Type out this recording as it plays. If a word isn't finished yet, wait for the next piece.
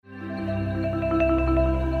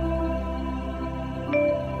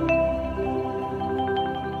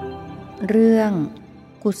เรื่อง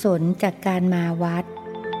กุศลจากการมาวัด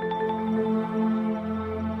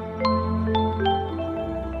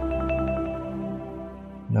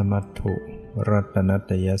นมัตถุรัตนั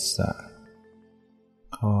ตยัสสะ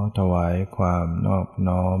ขอถวายความนอบ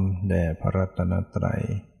น้อมแด่พระรัตนตรัย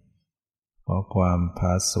ขอความผ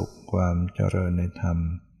าสุกความเจริญในธรรม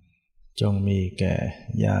จงมีแก่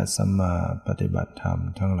ญาติสัมมาปฏิบัติธรรม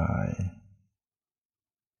ทั้งหลาย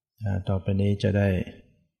ต่อไปนี้จะได้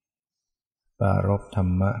ปรารภธร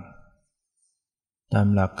รมะตาม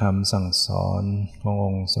หลักคำสั่งสอนของอ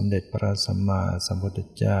งค์สมเด็จพระสัมมาสัมพุทธ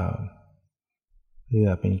เจ้าเพื่อ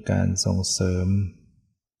เป็นการส่งเสริม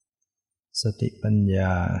สติปัญญ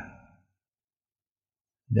า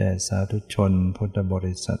แด่สาธุชนพุทธบ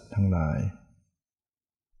ริษัททั้งหลาย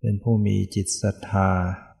เป็นผู้มีจิตศรัทธา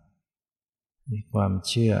มีความ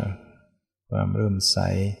เชื่อความเริ่มใส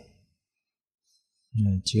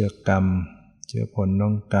เชื่อกรรมเชื่อผลข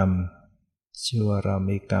องกรรมเชื่อว่าเรา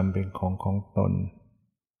มีกรรมเป็นของตน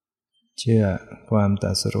เชื่อความต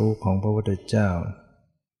รัสรู้ของพระพุทธเจ้า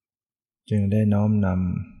จึงได้น้อม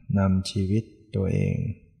นำชีวิตตัวเอง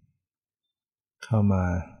เข้ามา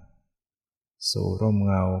สู่ร่ม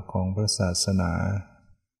เงาของพระศาสนา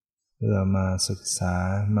เพื่อมาศึกษา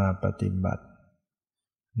มาปฏิบัติ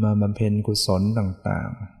มาบำเพ็ญกุศลต่าง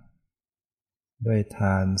ๆด้วยท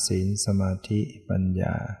านศีลสมาธิปัญญ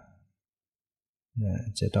า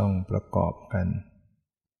จะต้องประกอบกัน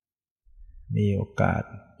มีโอกาส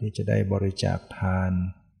ที่จะได้บริจาคทาน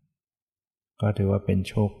ก็ถือว่าเป็น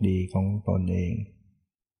โชคดีของตนเอง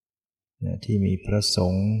ที่มีพระส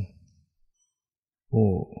งฆ์ผู้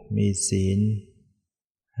มีศีล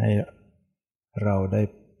ให้เราได้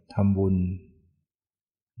ทำบุญ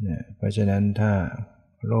เพราะฉะนั้นถ้า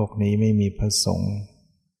โลกนี้ไม่มีพระสงฆ์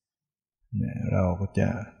เราก็จะ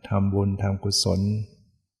ทำบุญทำกุศล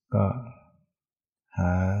ก็ห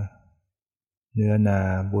าเนื้อนา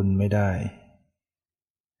บุญไม่ได้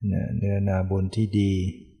เนื้อนาบุญที่ดี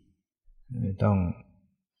ต้อง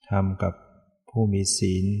ทำกับผู้มี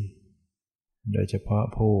ศีลโดยเฉพาะ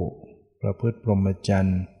ผู้ประพฤติพรหมจรร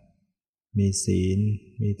ย์มีศีล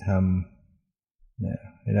มีธรรม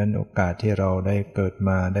เพราะนั้นโอกาสที่เราได้เกิดม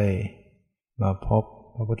าได้มาพบ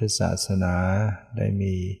พระพุทธศาสนาได้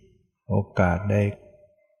มีโอกาสได้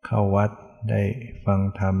เข้าวัดได้ฟัง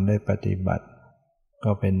ธรรมได้ปฏิบัติ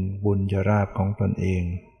ก็เป็นบุญญาภของตนเอง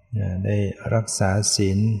ได้รักษาศี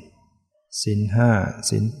ลห้า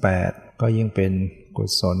ศีลแปดก็ยิ่งเป็นกุ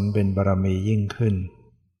ศลเป็นบารมียิ่งขึ้น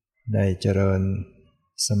ได้เจริญ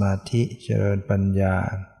สมาธิเจริญปัญญา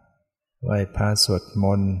ไหว้พระสวดม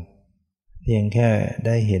นต์เพียงแค่ไ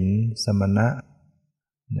ด้เห็นสมณะ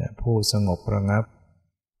ผู้สงบระงับ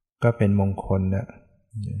ก็เป็นมงคล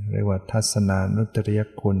เรียกว่าทัศนานุตตริย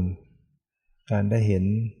คุณการได้เห็น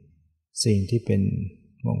สิ่งที่เป็น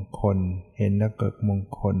มงคลเห็นแล้วเกิดมง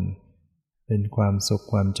คลเป็นความสุข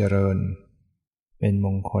ความเจริญเป็นม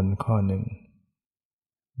งคลข้อหนึ่ง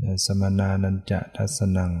สมณานันจะทัส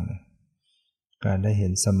นังการได้เห็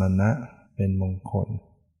นสมณะเป็นมงคล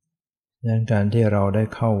ดังการที่เราได้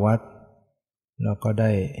เข้าวัดเราก็ไ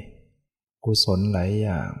ด้กุศลหลายอ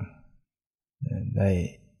ย่างได้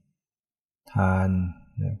ทาน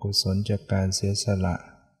กุศลจากการเสียสละ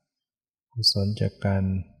กุศลจากการ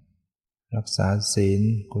รักษาศีล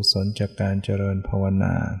กุศลจากการเจริญภาวน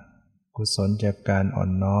ากุศลจากการอ่อ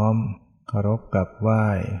นน้อมเคารพกราบไหว้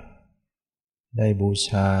ได้บูช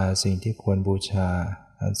าสิ่งที่ควรบูชา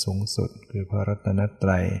อันสูงสุดคือพระรัตนต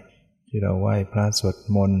รัยที่เราไหว้พระสวด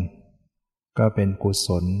มนต์ก็เป็นกุศ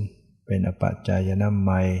ลเป็นอปัจจายนะ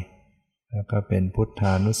มัยแล้วก็เป็นพุทธ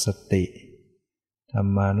านุสติธร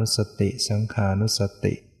รมานุสติสังฆานุส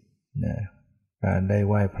ติการได้ไ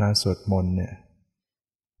หว้พระสวดมนต์เนี่ย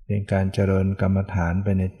เป็นการเจริญกรรมฐานไป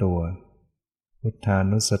ในตัวพุทธา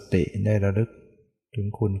นุสติได้ระลึกถึง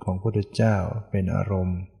คุณของพระพุทธเจ้าเป็นอารม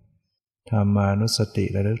ณ์ธรรมานุสติ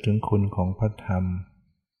ระลึกถึงคุณของพระธรรม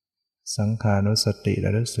สังฆานุสติร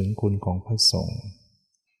ะลึกถึงคุณของพระสงฆ์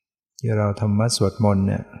ที่เราธรรมะสวดมนต์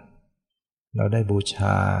เนี่ยเราได้บูช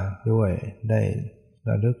าด้วยได้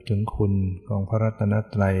ระลึกถึงคุณของพระรัตน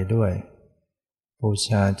ตรัยด้วยบูช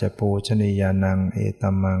าจะปูชนียานังเอตั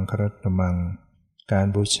มมังครัตตมังการ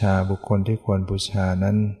บูชาบุคคลที่ควรบูชา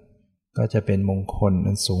นั้นก็จะเป็นมงคล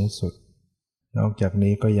อันสูงสุดนอกจาก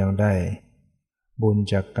นี้ก็ยังได้บุญ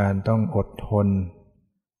จากการต้องอดทน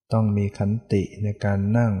ต้องมีขันติในการ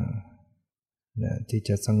นั่งที่จ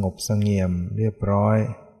ะสงบเสงี่ยมเรียบร้อย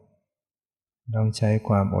ต้องใช้ค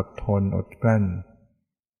วามอดทนอดกลั้น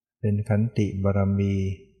เป็นขันติบารมี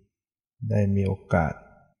ได้มีโอกาส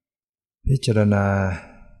พิจารณา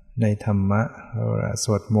ในธรรมะส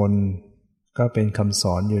วดมนต์ก็เป็นคำส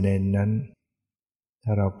อนอยู่ในนั้น ถ้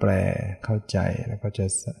าเราแปลเข้าใจแล้วก็จะ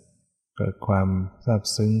เกิดความซาบ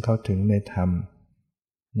ซึ้งเข้าถึงในธรรม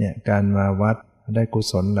เนี่ยการมาวัดได้กุ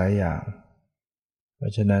ศลหลายอย่างเพรา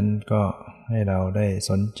ะฉะนั้นก็ให้เราได้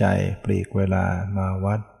สนใจปลีกเวลามา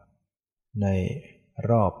วัดใน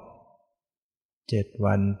รอบ7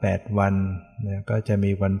 วัน8 วันเนี่ยก็จะ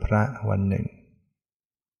มีวันพระวันหนึ่ง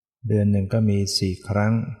เดือนหนึ่งก็มี4 ครั้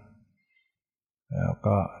งแล้ว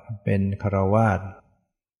ก็เป็นฆราวาส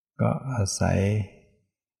ก็อาศัย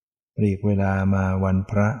ปลีกเวลามาวัน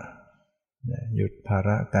พระหยุดภาร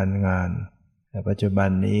ะการงานแต่ปัจจุบัน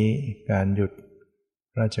นี้การหยุด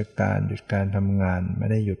ราชการหยุดการทำงานไม่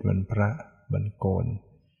ได้หยุดวันพระวันโกน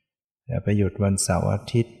แต่ไปหยุดวันเสาร์อา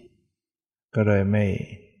ทิตย์ก็เลย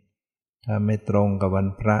ถ้าไม่ตรงกับวัน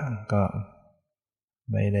พระก็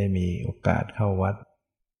ไม่ได้มีโอกาสเข้าวัด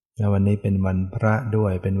แล้ววันนี้เป็นวันพระด้ว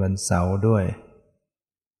ยเป็นวันเสาร์ด้วย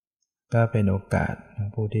ก็เป็นโอกาส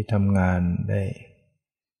ผู้ที่ทำงานได้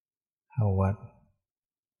เข้าวัด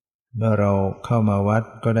เมื่อเราเข้ามาวัด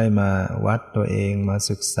ก็ได้มาวัดตัวเองมา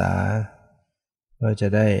ศึกษาเพื่อจะ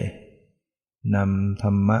ได้นำธ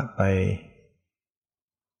รรมะไป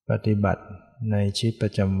ปฏิบัติในชีวิตปร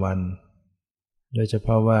ะจำวันโดยเฉพ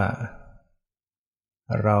าะว่า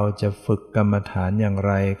เราจะฝึกกรรมฐานอย่างไ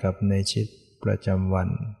รกับในชีวิตประจำวัน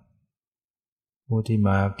ผู้ที่ม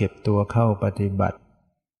าเก็บตัวเข้าปฏิบัติ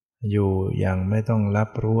อยู่อย่างไม่ต้องรับ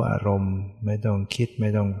รู้อารมณ์ไม่ต้องคิดไม่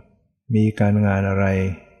ต้องมีการงานอะไร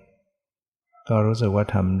ก็รู้สึกว่า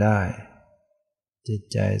ทำได้จิต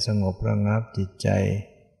ใจสงบระงับจิตใจ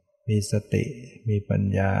มีสติมีปัญ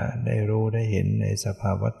ญาได้รู้ได้เห็นในสภ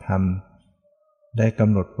าวธรรมได้ก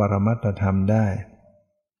ำหนดปรมัตถธรรมได้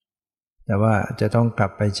แต่ว่าจะต้องกลั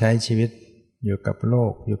บไปใช้ชีวิตอยู่กับโล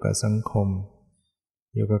กอยู่กับสังคม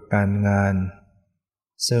อยู่กับการงาน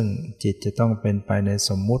ซึ่งจิตจะต้องเป็นไปใน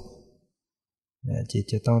สมมุติจิต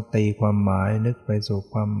จะต้องตีความหมายนึกไปสู่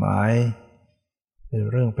ความหมายเป็น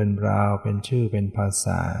เรื่องเป็นราวเป็นชื่อเป็นภาษ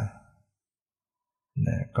า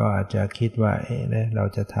ก็อาจจะคิดว่าเรา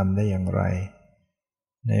จะทำได้อย่างไร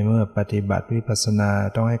ในเมื่อปฏิบัติวิปัสสนา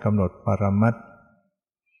ต้องให้กำหนดปรมัตถ์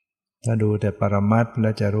ถ้าดูแต่ปรมัตถ์แล้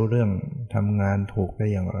วจะรู้เรื่องทำงานถูกได้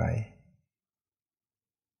อย่างไร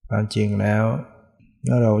ความจริงแล้วเ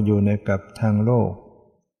มื่อเราอยู่ในกับทางโลก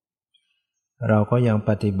เราก็ยัง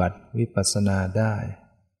ปฏิบัติวิปัสสนาได้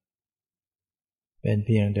เป็นเ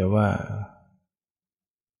พียงแต่ว่า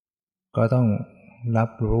ก็ต้องรับ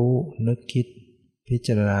รู้นึกคิดพิจ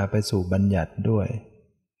ารณาไปสู่บัญญัติด้วย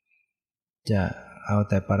จะเอา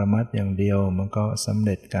แต่ปรมัตถ์อย่างเดียวมันก็สำเ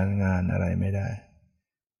ร็จการงานอะไรไม่ได้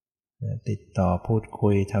ติดต่อพูดคุ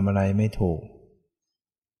ยทำอะไรไม่ถูก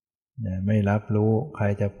ไม่รับรู้ใคร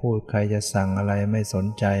จะพูดใครจะสั่งอะไรไม่สน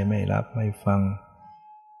ใจไม่รับไม่ฟัง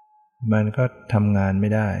มันก็ทำงานไม่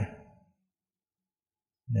ได้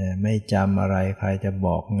ไม่จำอะไรใครจะบ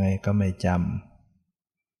อกไงก็ไม่จ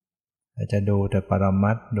ำจะดูแต่ปร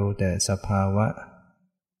มัตถ์ดูแต่สภาวะ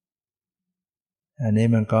อันนี้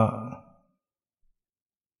มันก็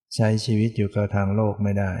ใช้ชีวิตอยู่กับทางโลกไ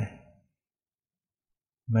ม่ได้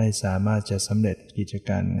ไม่สามารถจะสำเร็จกิจก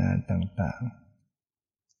ารงานต่าง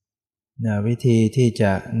ๆวิธีที่จ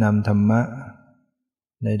ะนำธรรมะ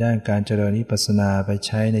ในด้านการเจริญวิปัสสนาไปใ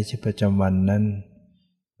ช้ในชีวิตประจำวันนั้น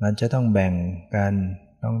มันจะต้องแบ่งกัน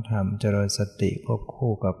ต้องทำเจริญสติควบ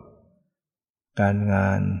คู่กับการงา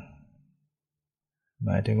นหม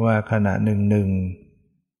ายถึงว่าขณะหนึ่ง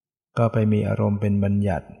ก็ไปมีอารมณ์เป็นบัญ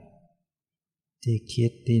ญัติที่คิ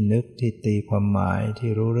ดที่นึกที่ตีความหมาย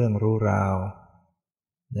ที่รู้เรื่องรู้ราว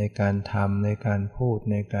ในการทำในการพูด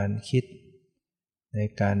ในการคิดใน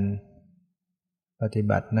การปฏิ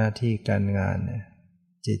บัติหน้าที่การงาน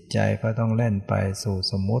จิตใจก็ต้องแล่นไปสู่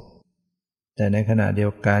สมมุติแต่ในขณะเดีย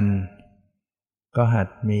วกันก็หัด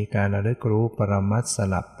มีการระลึกรู้ปรมัตถ์ส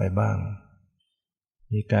ลับไปบ้าง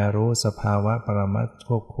มีการรู้สภาวะปรมัตถ์ค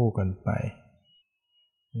วบคู่กันไป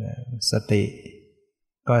สติ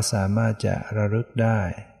ก็สามารถจะระลึกได้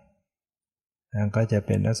แล้วก็จะเ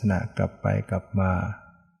ป็นลักษณะกลับไปกลับมา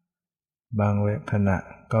บางขณะ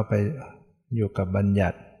ก็ไปอยู่กับบัญญั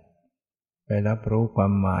ติไปรับรู้ควา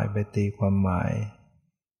มหมายไปตีความหมาย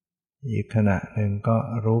อีกขณะหนึ่งก็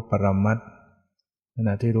รู้ปรมัตถ์ขณ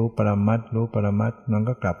ะที่รู้ปรมัตถ์มัน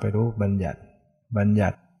ก็กลับไปรู้บัญญั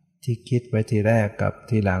ติที่คิดไว้ทีแรกกับ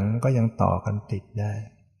ทีหลังก็ยังต่อกันติดได้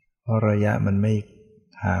เพราะระยะมันไม่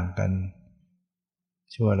ห่างกัน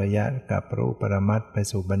ชั่วระยะกับรู้ปรมัตถ์ไป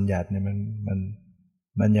สู่บัญญัติเนี่ย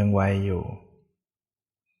มันยังไวอยู่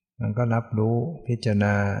มันก็รับรู้พิจารณ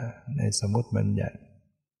าในสมมุติบัญญัติ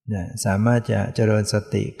สามารถจะเจริญส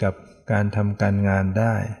ติกับการทำการงานไ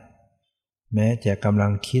ด้แม้จะกำลั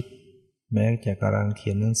งคิดแม้จะกำลังเขี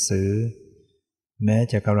ยนหนังสือแม้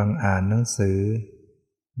จะกำลังอ่านหนังสือ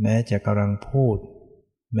แม้จะกำลังพูด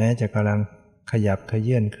แม้จะกำลังขยับเข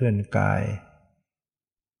ยื้อนเคลื่อนกาย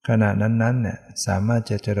ขณะนั้นๆเนี่ยสามารถ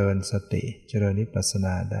จะเจริญสติเจริญวิปัสสน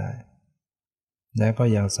าได้และก็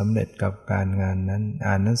ยังสำเร็จกับการงานนั้น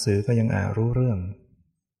อ่านหนังสือก็ยังอ่านรู้เรื่อง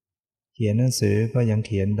เขียนหนังสือก็ยังเ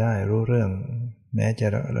ขียนได้รู้เรื่องแม้จะ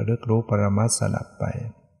ระลึกรู้ปรมัตถ์สลับไป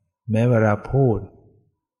แม้เวลาพูด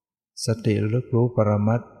สติระลึกรู้ปร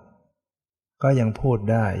มัตถ์ก็ยังพูด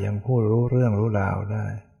ได้ยังพูดรู้เรื่องรู้ราวได้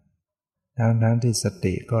ทั้งที่ส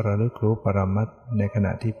ติก็ระลึกรู้ปรมัตถ์ในขณ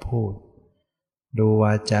ะที่พูดดูว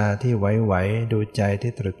าจาที่ไหวๆดูใจ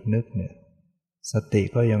ที่ตรึกนึกเนี่ยสติ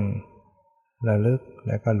ก็ยังระลึกแ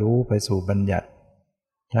ละก็รู้ไปสู่บัญญัติ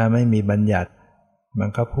ถ้าไม่มีบัญญัติมัน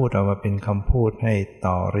ก็พูดออกมาเป็นคำพูดให้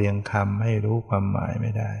ต่อเรียงคำให้รู้ความหมายไ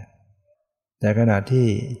ม่ได้แต่ขณะที่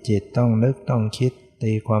จิตต้องนึกต้องคิด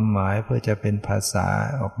ตีความหมายเพื่อจะเป็นภาษา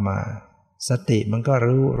ออกมาสติมันก็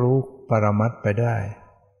รู้ปรมัตถ์ไปได้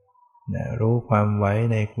นะรู้ความไหว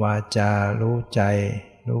ในวาจารู้ใจ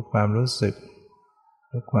รู้ความรู้สึก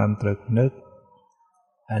รู้ความตรึกนึก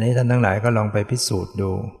อันนี้ท่านทั้งหลายก็ลองไปพิสูจน์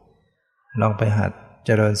ดูลองไปหัดเจ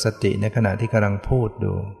ริญสติในขณะที่กำลังพูด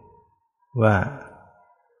ดูว่า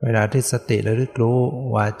เวลาที่สติระลึกรู้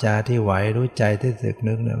วาจาที่ไหวรู้ใจที่ตรึก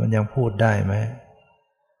นึกเนี่ยมันยังพูดได้ไหม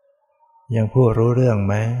ยังพูดรู้เรื่องไ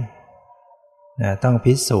หมนะต้อง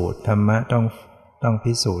พิสูจน์ธรรมะต้อง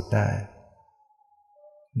พิสูจน์ได้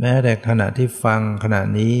แม้แต่ขณะที่ฟังขณะ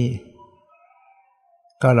นี้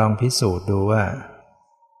ก็ลองพิสูจน์ดูว่า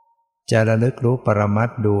จะระลึกรู้ปรมัต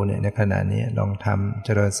ถ์ดูเนี่ยในขณะนี้ลองทำเจ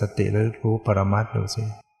ริญสติระลึกรู้ปรมัตถ์ดูสิ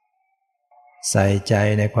ใส่ใจ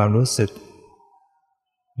ในความรู้สึก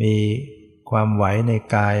มีความไหวใน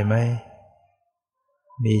กายไหม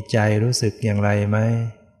มีใจรู้สึกอย่างไรไหม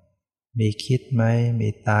มีคิดไหมมี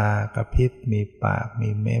ตากระพริบมีปากมี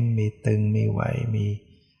เม้มมีตึงมีไหวมี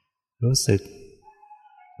รู้สึก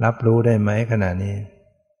รับรู้ได้ไหมขณะนี้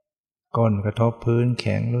ก้นกระทบพื้นแ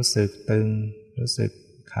ข็งรู้สึกตึงรู้สึก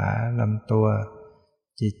ขาลำตัว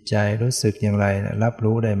จิตใจรู้สึกอย่างไรรับ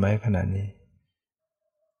รู้ได้ไหมขณะนี้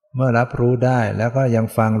เมื่อรับรู้ได้แล้วก็ยัง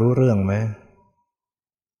ฟังรู้เรื่องไหม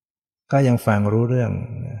ก็ยังฟังรู้เรื่อง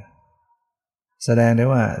แสดงได้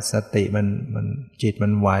ว่าสติมันจิตมั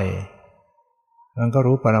นไวมันก็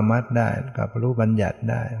รู้ปรมัตถ์ได้กับรู้บัญญัติ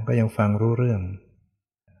ได้ก็ยังฟังรู้เรื่อง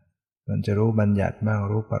มันจะรู้บัญญัติบ้าง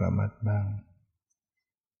รู้ปรมัตถ์บ้าง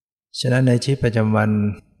ฉะนั้นในชีวิตประจำวัน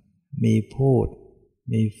มีพูด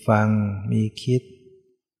มีฟังมีคิด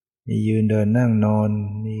มียืนเดินนั่งนอน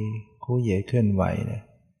มีคู่เหยียดเคลื่อนไหวเนี่ย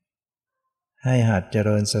ให้หัดเจ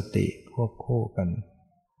ริญสติควบคู่กัน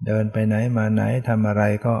เดินไปไหนมาไหนทำอะไร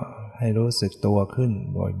ก็ให้รู้สึกตัวขึ้น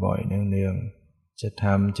บ่อยๆเนืองๆจะท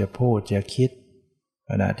ำจะพูดจะคิด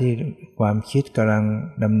ขณะที่ความคิดกำลัง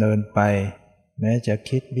ดำเนินไปแม้จะ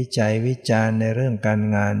คิดวิจัยวิจารณ์ในเรื่องการ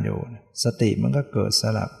งานอยู่สติมันก็เกิดส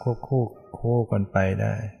ลับควบคู่กันไปไ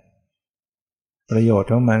ด้ประโยชน์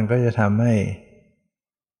ของมันก็จะทำให้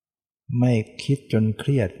ไม่คิดจนเค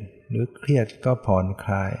รียดหรือเครียดก็ผ่อนค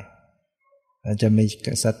ลายอาจจะมี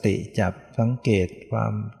สติจับสังเกตควา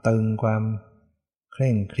มตึงความเค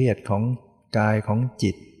ร่งเครียดของกายของ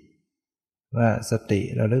จิตว่าสติ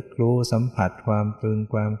ระลึกรู้สัมผัสความตึง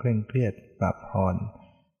ความเคร่งเครียดปรับผ่อน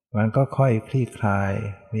มันก็ค่อยคลี่คลาย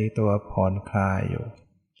มีตัวผ่อนคลายอยู่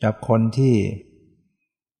กับคนที่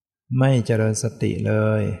ไม่เจริญสติเล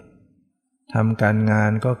ยทำการงา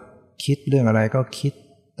นก็คิดเรื่องอะไรก็คิด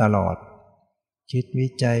ตลอดคิดวิ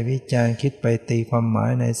จัยวิจารณ์คิดไปตีความหมา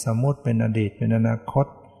ยในสมมติเป็นอดีตเป็นอนาคต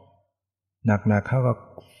หนักๆเข้าก็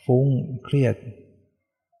ฟุ้งเครียด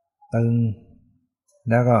ตึง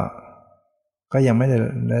แล้วก็ยังไ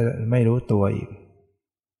ม่รู้ตัวอีก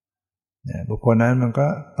บุคคลนั้นมันก็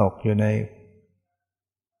ตกอยู่ใน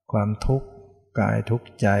ความทุกข์กายทุกข์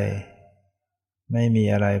ใจไม่มี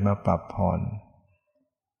อะไรมาปรับผ่อน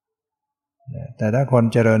แต่ถ้าคน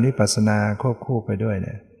เจริญวิปัสสนาควบคู่ไปด้วยเ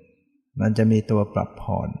นี่ยมันจะมีตัวปรับ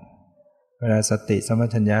ผ่อนเวลาสติสัมป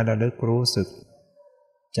ชัญญะระลึกรู้สึก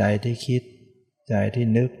ใจที่คิดใจที่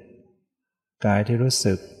นึกกายที่รู้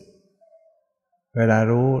สึกเวลา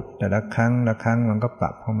รู้แต่ละครั้งมันก็ป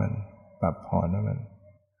รับของมันปรับผ่อนของมัน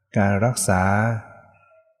การรักษา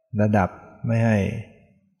ระดับไม่ให้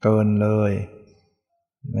เกินเลย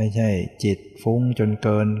ไม่ใช่จิตฟุ้งจนเ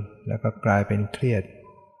กินแล้วก็กลายเป็นเครียด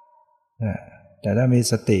แต่ถ้ามี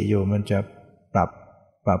สติอยู่มันจะป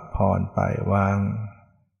รับผ่อนไปวาง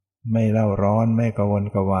ไม่เร่าร้อนไม่กระวน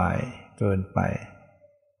กระวายเกินไป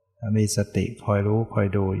ถ้ามีสติคอยรู้คอย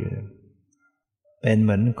ดูอยู่เป็นเห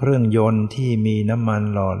มือนเครื่องยนต์ที่มีน้ำมัน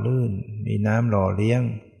หล่อลื่นมีน้ำหล่อเลี้ยง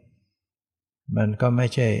มันก็ไม่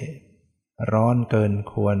ใช่ร้อนเกิน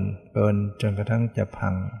ควรเกินจนกระทั่งจะพั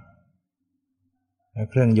ง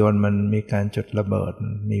เครื่องยนต์มันมีการจุดระเบิด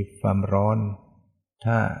มีความร้อน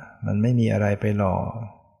ถ้ามันไม่มีอะไรไปหล่อ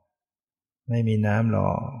ไม่มีน้ำหล่อ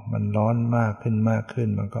มันร้อนมากขึ้น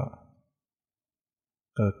มันก็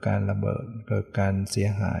เกิดการระเบิดเกิดการเสีย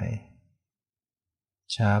หาย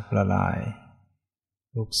ชาร์ปละลาย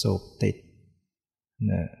ลูกสูบติด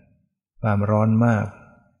นะความร้อนมาก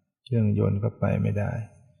เครื่องยนต์ก็ไปไม่ได้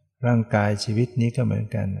ร่างกายชีวิตนี้ก็เหมือน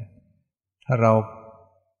กันถ้าเรา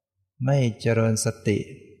ไม่เจริญสติ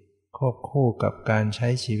ควบคู่กับการใช้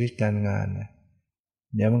ชีวิตการงาน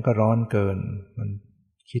เดี๋ยวมันก็ร้อนเกินมัน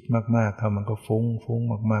คิดมากๆเขามันก็ฟุ้ง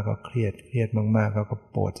มากๆก็เครียดมากๆก็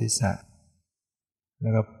ปวดศีรษะแล้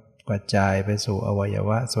วก็กระจายไปสู่อวัยว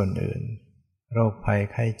ะส่วนอื่นโรคภัย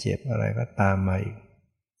ไข้เจ็บอะไรก็ตามมาอีก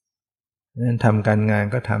นั้นทำการงาน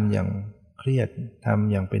ก็ทำอย่างเครียดท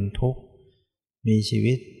ำอย่างเป็นทุกข์มีชี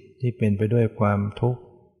วิตที่เป็นไปด้วยความทุกข์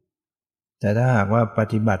แต่ถ้าหากว่าป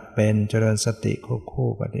ฏิบัติเป็นเจริญสติควบคู่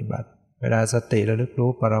ปฏิบัติเวลาสติระลึกรู้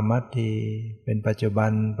ปรมัตถ์ที่เป็นปัจจุบั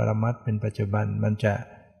นปรมัตถ์เป็นปัจจุบันมันจะ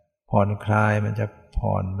ผ่อนคลายมันจะ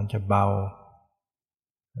มันจะเบา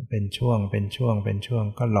เป็นช่วง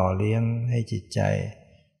ก็หล่อเลี้ยงให้จิตใจ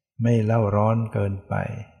ไม่เล่าร้อนเกินไป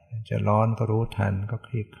จะร้อนก็รู้ทันก็ค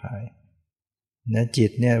ลี่คลายนะจิ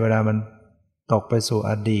ตเนี่ยเวลามันตกไปสู่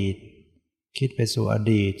อดีตคิดไปสู่อ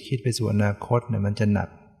ดีตคิดไปสู่อนาคตเนี่ยมันจะหนัก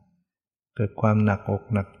เกิดความหนักอก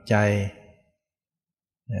หนักใจ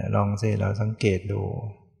ลองสิเราสังเกตดู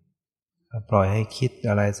ปล่อยให้คิด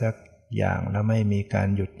อะไรสักอย่างแล้วไม่มีการ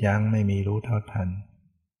หยุดยั้งไม่มีรู้เท่าทัน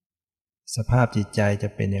สภาพจิตใจจะ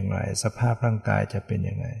เป็นอย่างไรสภาพร่างกายจะเป็น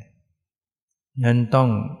ยังไงนั้นต้อง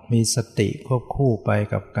มีสติควบคู่ไป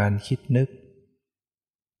กับการคิดนึก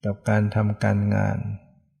กับการทำการงาน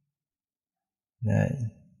นะ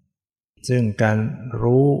ซึ่งการ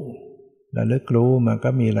รู้ระลึกรู้มันก็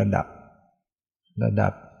มีระดับ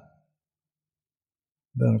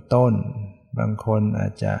เบื้องต้นบางคนอา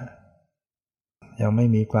จจะยังไม่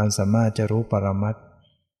มีความสามารถจะรู้ปรมัตถ์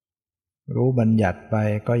รู้บัญญัติไป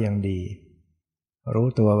ก็ยังดีรู้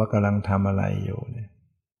ตัวว่ากำลังทำอะไรอยู่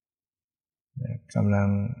กำลัง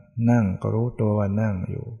นั่งก็รู้ตัวว่านั่ง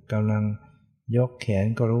อยู่กำลังยกแขน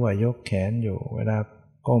ก็รู้ว่ายกแขนอยู่เวลา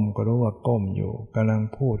ก้มก็รู้ว่าก้มอยู่กำลัง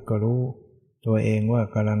พูดก็รู้ตัวเองว่า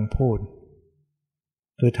กำลังพูด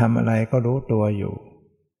คือทำอะไรก็รู้ตัวอยู่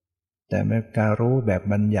แต่ไม่การรู้แบบ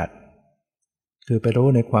บัญญัติคือไปรู้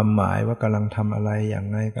ในความหมายว่ากำลังทำอะไรอย่าง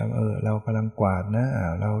ไรกันเรากำลังกวาดนะ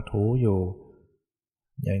เราถูอยู่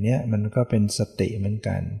อย่างเนี้ยมันก็เป็นสติเหมือน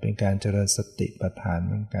กันเป็นการเจริญสติปัฏฐานเ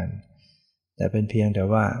หมือนกันแต่เป็นเพียงแต่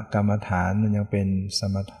ว่ากรรมฐานมันยังเป็นส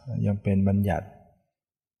มถะยังเป็นบัญญัติ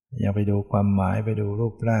ยังไปดูความหมายไปดูรู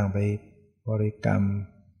ปร่างไปบริกรรม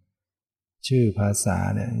ชื่อภาษา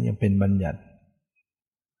เนี่ยยังเป็นบัญญัติ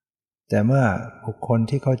แต่เมื่อบุคคล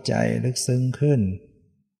ที่เข้าใจลึกซึ้งขึ้น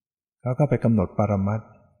เขาก็ไปกำหนดปรมัตถ์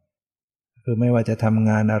คือไม่ว่าจะทำ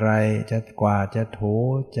งานอะไรจะกวาดจะถู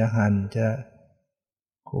จะหั่นจะ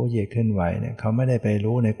คู่เหยียดเคลื่อนไหวเนี่ยเขาไม่ได้ไป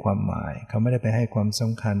รู้ในความหมายเขาไม่ได้ไปให้ความส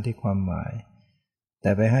ำคัญที่ความหมายแ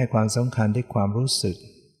ต่ไปให้ความสำคัญที่ความรู้สึก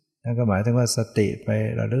นั่นก็หมายถึงว่าสติไป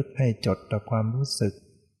ระลึกให้จดต่อความรู้สึก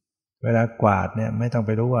เวลากวาดเนี่ยไม่ต้องไ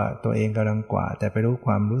ปรู้ว่าตัวเองกำลังกวาดแต่ไปรู้ค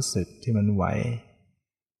วามรู้สึกที่มันไหว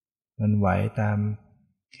ตาม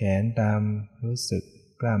แขนตามรู้สึก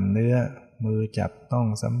กล้ามเนื้อมือจับต้อง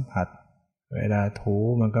สัมผัสเวลาถู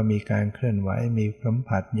มันก็มีการเคลื่อนไหวมีสัม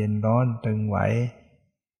ผัสเย็นร้อนตึงไหว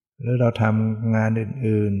หรือเราทำงาน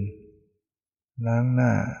อื่นๆล้างหน้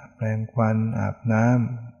าแปรงฟันอาบน้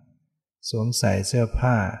ำสวมใส่เสื้อ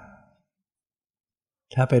ผ้า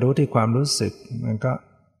ถ้าไปรู้ที่ความรู้สึกมันก็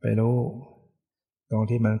ไปรู้ตรง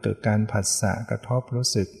ที่มันเกิดการผัสสะกระทบรู้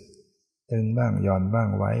สึกตึงบ้างหย่อนบ้าง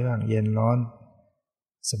ไหวบ้างเย็นร้อน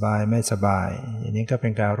สบายไม่สบายอย่างนี้ก็เป็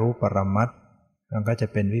นการรู้ปรมัตถ์มันก็จะ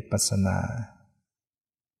เป็นวิปัสสนา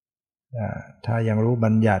ถ้ายังรู้บั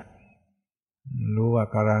ญญัติรู้ว่า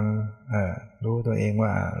กำลังรู้ตัวเองว่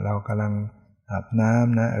าเรากำลังอาบน้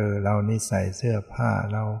ำนะเรานี่ใส่เสื้อผ้า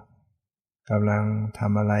เรากำลังท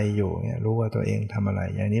ำอะไรอยู่เนี่ยรู้ว่าตัวเองทำอะไร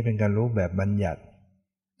อย่างนี้เป็นการรู้แบบบัญญัติ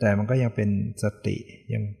แต่มันก็ยังเป็นสติ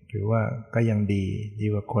ยังถือว่าก็ยังดี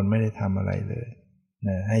กว่าคนไม่ได้ทำอะไรเลยน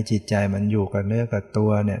ะให้จิตใจมันอยู่กับเนื้อกับตั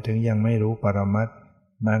วเนี่ยถึงยังไม่รู้ปรมัตถ์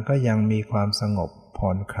มันก็ยังมีความสงบผ่อ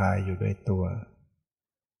นคลายอยู่ด้วยตัว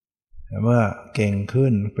เมื่อเก่งขึ้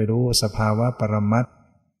นไปรู้สภาวะปรมัตถ์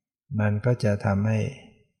มันก็จะทำให้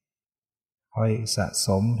ค่อยสะส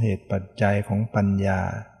มเหตุปัจจัยของปัญญา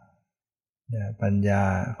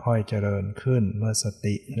ค่อยเจริญขึ้นเมื่อส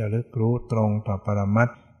ติระลึกรู้ตรงต่อปรมัต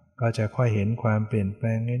ถ์ก็จะค่อยเห็นความเปลี่ยนแปล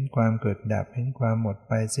งเห็นความเกิดดับเห็นความหมด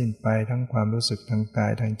ไปสิ้นไปทั้งความรู้สึกทางกา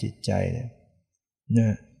ยทางจิตใจเนี่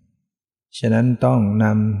ย ฉะนั้นต้องน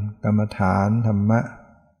ำกรรมฐานธรรมะ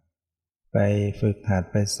ไปฝึกหัด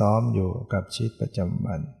ไปซ้อมอยู่กับชีวิตประจำ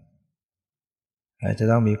วันอาจจะ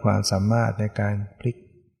ต้องมีความสามารถในการพลิก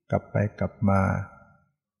กลับไปกลับมา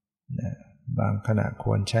บางขณะค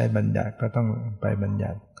วรใช้บัญญัติก็ต้องไปบัญ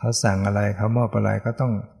ญัติเขาสั่งอะไรเขามอบอะไรก็ต้อ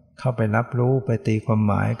งเข้าไปรับรู้ไปตีความ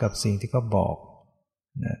หมายกับสิ่งที่เขาบอก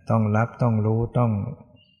ต้องรับต้องรู้ต้อง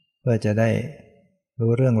เพื่อจะได้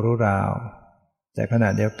รู้เรื่องรู้ราวแต่ขณะ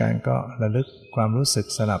เดียวกันก็ระลึกความรู้สึก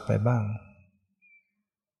สลับไปบ้าง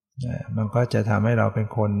มันก็จะทำให้เราเป็น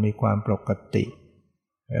คนมีความปกติ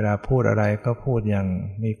เวลาพูดอะไรก็พูดอย่าง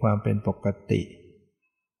มีความเป็นปกติ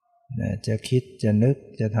จะคิดจะนึก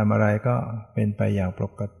จะทำอะไรก็เป็นไปอย่างป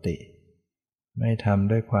กติไม่ท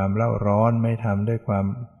ำด้วยความเร่าร้อนไม่ทำด้วยความ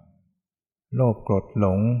โลภโกรธหล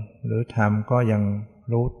งหรือทำก็ยัง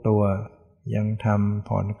รู้ตัวยังทำ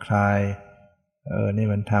ผ่อนคลายนี่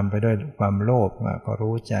มันทำไปด้วยความโลภก็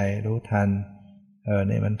รู้ใจรู้ทัน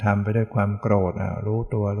นี่มันทำไปด้วยความโกรธรู้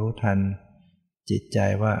ตัวรู้ทันจิตใจ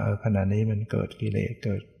ว่าขณะนี้มันเกิดกิเลสเ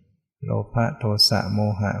กิดโลภะโทสะโม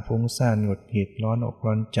หะฟุ้งซ่านหงุดหงิดร้อนอก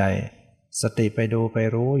ร้อนใจสติไปดูไป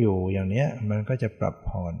รู้อยู่อย่างเนี้ยมันก็จะปรับ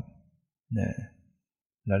ผ่อน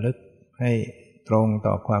ระลึกให้ตรง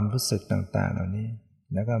ต่อความรู้สึกต่างๆเหล่านี้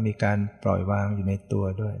แล้วก็มีการปล่อยวางอยู่ในตัว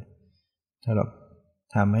ด้วยถ้าเรา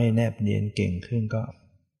ทำให้แนบเนียนเก่งขึ้นก็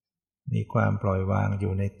มีความปล่อยวางอ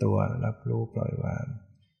ยู่ในตัวรับรู้ปล่อยว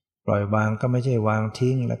างก็ไม่ใช่วาง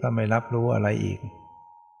ทิ้งแล้วก็ไม่รับรู้อะไรอีก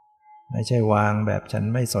ไม่ใช่วางแบบฉัน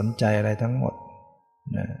ไม่สนใจอะไรทั้งหมด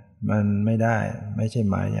มันไม่ได้ไม่ใช่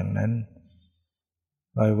หมายอย่างนั้น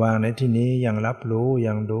ปล่อยวางในที่นี้ยังรับรู้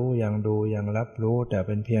ยังดูยังรับรู้แต่เ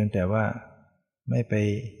ป็นเพียงแต่ว่าไม่ไป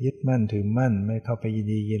ยึดมั่นถือมั่นไม่เข้าไปยิน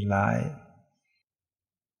ดียินร้าย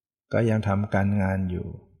ก็ยังทำการงานอยู่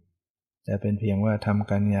แต่เป็นเพียงว่าท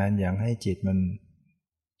ำการงานอย่างให้จิตมั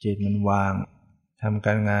นวางทำก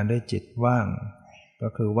ารงานด้วยจิตว่างก็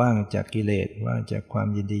คือว่างจากกิเลสว่างจากความ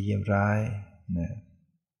ยินดียินร้าย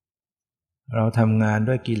เราทำงาน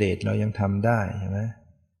ด้วยกิเลสเรายังทำได้ใช่ไหม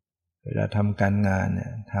เวลาทำการงานเนี่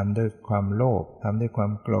ยทำด้วยความโลภทำด้วยควา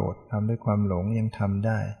มโกรธทำด้วยความหลงยังทำไ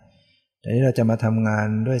ด้แต่นี้เราจะมาทำงาน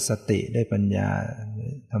ด้วยสติด้วยปัญญา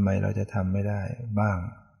ทำไมเราจะทำไม่ได้บ้าง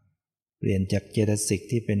เปลี่ยนจากเจตสิก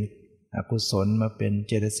ที่เป็นอกุศลมาเป็นเ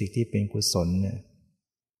จตสิกที่เป็นกุศลเนี่ย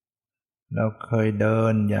เราเคยเดิ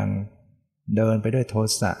นไปด้วยโท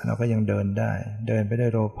สะเราก็ยังเดินได้เดินไปด้ว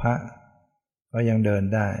ยโลภะก็ยังเดิน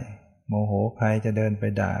ได้โมโหใครจะเดินไป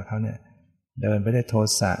ด่าเขาเนี่ยเดินไปด้วยโท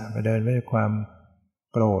สะไปเดินไปด้วยความ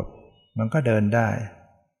โกรธมันก็เดินได้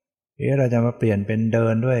หรือเราจะมาเปลี่ยนเป็นเดิ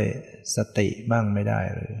นด้วยสติบ้างไม่ได้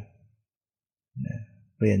หรือ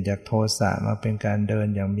เปลี่ยนจากโทสะมาเป็นการเดิน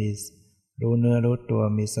อย่างมีรู้เนื้อรู้ตัว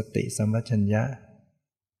มีสติสัมปชัญญะ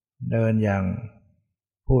เดินอย่าง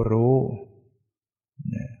ผู้รู้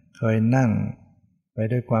เคยนั่งไป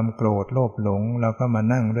ด้วยความโกรธโลภหลงเราก็มา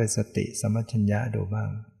นั่งด้วยสติสัมปชัญญะดูบ้าง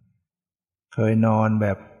เคยนอนแบ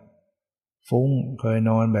บฟุ้งเคย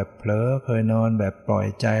นอนแบบเผลอเคยนอนแบบปล่อย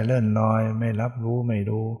ใจเลื่อนลอยไม่รับรู้ไม่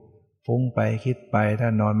รู้ฟุ้งไปคิดไปถ้า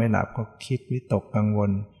นอนไม่หลับก็คิดวิตกกังว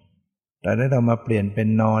ลแต่ถ้าเรามาเปลี่ยนเป็น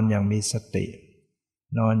นอนอย่างมีสติ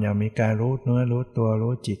นอนอย่างมีการรู้เนื้อรู้ตัว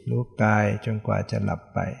รู้จิตรู้กายจนกว่าจะหลับ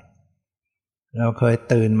ไปเราเคย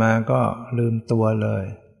ตื่นมาก็ลืมตัวเลย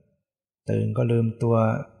ตื่นก็ลืมตัว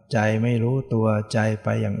ใจไม่รู้ตัวใจไป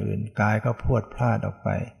อย่างอื่นกายก็พรวดพลาดออกไป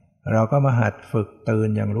เราก็มาหัดฝึกตื่น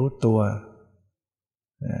อย่างรู้ตัว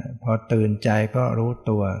พอตื่นใจก็รู้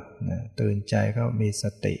ตัวตื่นใจก็มีส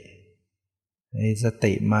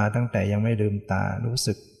ติมาตั้งแต่ยังไม่ลืมตารู้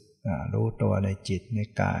สึกรู้ตัวในจิตใน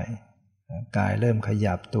กายเริ่มข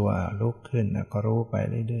ยับตัวลุกขึ้นก็รู้ไป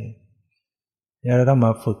เรื่อยๆแล้วเราต้องม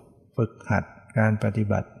าฝึกหัดการปฏิ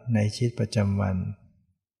บัติในชีวิตประจำวัน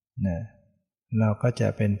เราก็จะ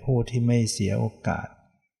เป็นผู้ที่ไม่เสียโอกาส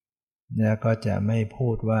แล้วก็จะไม่พู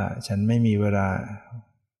ดว่าฉันไม่มีเวล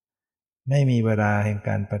าแห่งก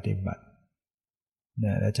ารปฏิบัติ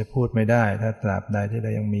เราจะพูดไม่ได้ถ้าตราบใดที่เร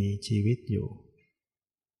ายังมีชีวิตอยู่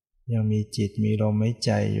ยังมีจิตมีลมหายใ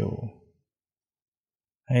จอยู่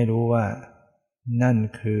ให้รู้ว่านั่น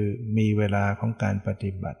คือมีเวลาของการป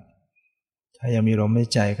ฏิบัติถ้ายังมีลมหาย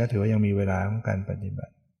ใจก็ถือว่ายังมีเวลาของการปฏิบั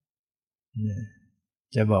ติ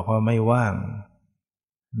จะบอกว่าไม่ว่าง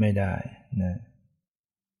ไม่ได้นะ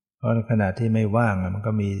เพราะขณะที่ไม่ว่างมัน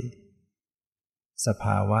ก็มีสภ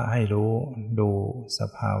าวะให้รู้ดูส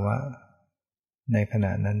ภาวะในขณ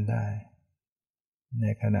ะนั้นได้ใน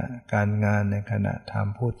ขณะการงานในขณะท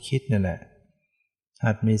ำพูดคิดนี่แหละ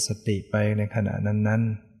หัดมีสติไปในขณะนั้น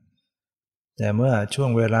ๆแต่เมื่อช่วง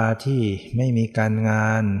เวลาที่ไม่มีการงา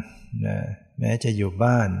นแม้จะอยู่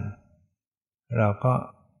บ้านเราก็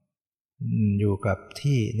อยู่กับ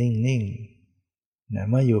ที่นิ่งๆนะ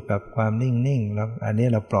เมื่ออยู่กับความนิ่งๆแล้วอันนี้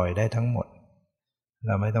เราปล่อยได้ทั้งหมดเ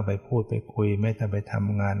ราไม่ต้องไปพูดไปคุยไม่ต้องไปท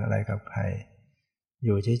ำงานอะไรกับใครอ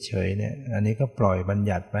ยู่เฉยๆเนี่ยอันนี้ก็ปล่อยบัญ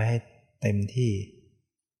ญัติไปให้เต็มที่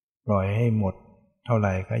ปล่อยให้หมดเท่าไห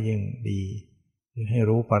ร่ก็ยิ่งดีให้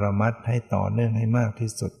รู้ปรมัตถ์ให้ต่อเนื่องให้มาก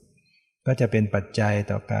ที่สุดก็จะเป็นปัจจัย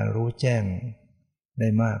ต่อการรู้แจ้งได้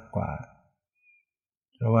มากกว่า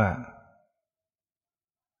เพราะว่า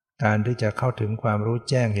การที่จะเข้าถึงความรู้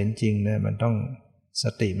แจ้งเห็นจริงเนี่ยมันต้องส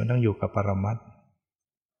ติมันต้องอยู่กับปรมัตถ์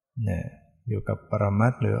เนี่ยอยู่กับปรมั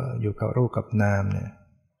ตถ์หรืออยู่กับรูปกับนามเนี่ย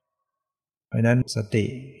เพราะนั้นสติ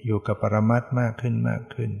อยู่กับปรมัตถ์มากขึ้น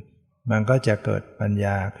มันก็จะเกิดปัญญ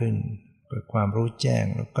าขึ้นเกิดความรู้แจ้ง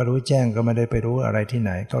แล้วก็รู้แจ้งก็ไม่ได้ไปรู้อะไรที่ไห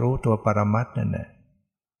นก็รู้ตัวปรมัตถ์นั่นแหละ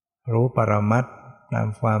รู้ปรมัตถ์ตาม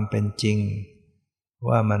ความเป็นจริง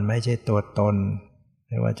ว่ามันไม่ใช่ตัวตนไ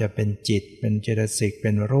ม่ว่าจะเป็นจิตเป็นเจตสิกเ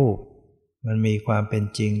ป็นรูปมันมีความเป็น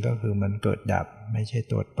จริงก็คือมันเกิดดับไม่ใช่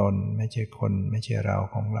ตัวตนไม่ใช่คนไม่ใช่เรา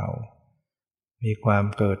ของเรามีความ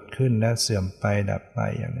เกิดขึ้นแล้วเสื่อมไปดับไป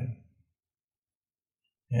อย่างนั้น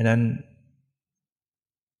ดังนั้น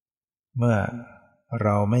เมื่อเร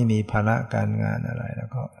าไม่มีภาระการงานอะไรแล้ว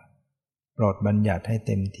ก็โปรดบัญญัติให้เ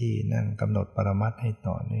ต็มที่นั่งกำหนดปรมัตถ์ให้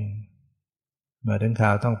ต่อเนื่องเมื่อถึงครา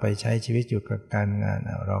วต้องไปใช้ชีวิตอยู่กับการงาน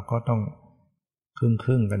เราก็ต้องค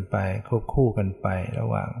รึ่งกันไปควบคู่กันไประ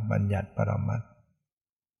หว่างบัญญัติปรมัตถ์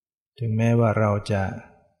ถึงแม้ว่าเราจะ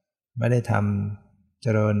ไม่ได้ทำเจ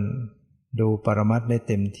ริญดูปรมัตถ์ได้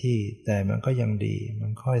เต็มที่แต่มันก็ยังดีมั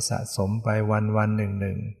นค่อยสะสมไปวันๆห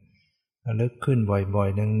นึ่งระลึกขึ้นบ่อย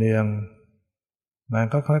ๆเนืองๆมัน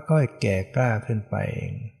ก็ค่อยๆแก่กล้าขึ้นไปเอ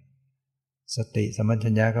งสติสัมป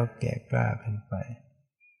ชัญญะก็แก่กล้าขึ้นไป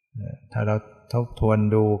ถ้าเราทบทวน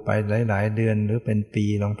ดูไปหลายๆเดือนหรือเป็นปี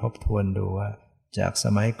ลองทบทวนดูว่าจากส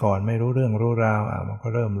มัยก่อนไม่รู้เรื่องรู้ราวมันก็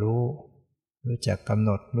เริ่มรู้จักกำห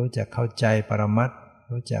นดรู้จักเข้าใจปรมัตถ์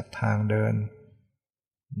รู้จักทางเดิน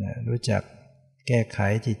รู้จักแก้ไข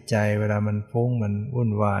จิตใจเวลามันฟุ้งมันวุ่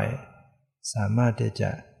นวายสามารถที่จ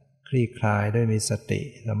ะคลี่คลายด้วยมีสติ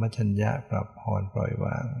สัมปชัญญะปรับผ่อนปล่อยว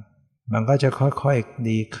างมันก็จะค่อยๆ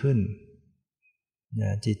ดีขึ้น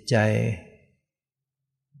จิตใจ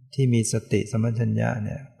ที่มีสติสัมปชัญญะเ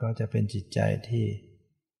นี่ยก็จะเป็นจิตใจที่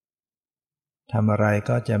ทำอะไร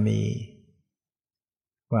ก็จะมี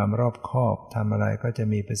ความรอบคอบทำอะไรก็จะ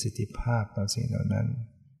มีประสิทธิภาพต่อสิ่งเหล่านั้น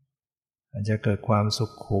อาจจะเกิดความสุ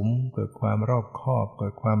ขุมเกิดความรอบคอบเกิ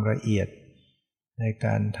ดความละเอียดในก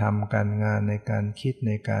ารทำการงานในการคิดใ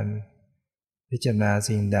นการพิจารณา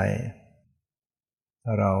สิ่งใดถ้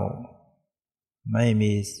าเราไม่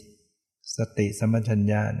มีสติสัมปชัญ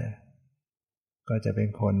ญะเนี่ยก็จะเป็น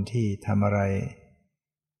คนที่ทำอะไร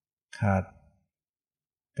ขาด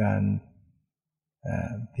การ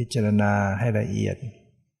พิจารณาให้ละเอียด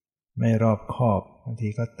ไม่รอบคอบบางที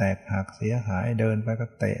ก็แตกหักเสียหายเดินไปก็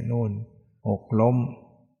เตะนู่นหกล้ม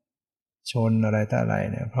ชนอะไรต่ออะไร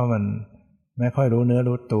เนี่ยเพราะมันไม่ค่อยรู้เนื้อ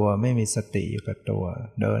รู้ตัวไม่มีสติอยู่กับตัว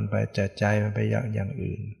เดินไปใจมันไปอย่าง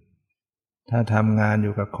อื่นถ้าทำงานอ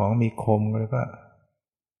ยู่กับของมีคมแล้วก็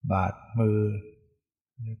บาดมือ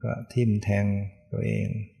แล้วก็ทิ่มแทงตัวเอง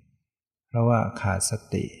เพราะว่าขาดส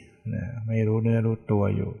ตินะไม่รู้เนื้อรู้ตัว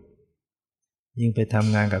อยู่ยิ่งไปท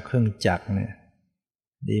ำงานกับเครื่องจักรเนี่ย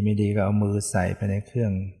ดีไม่ดีก็เอามือใส่ไปในเครื่อ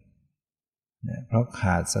งนะเพราะข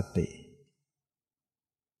าดสติ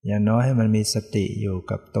อย่างน้อยให้มันมีสติอยู่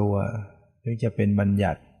กับตัวถึงจะเป็นบัญ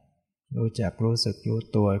ญัติรู้จักรู้สึกรู้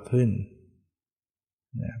ตัวขึ้น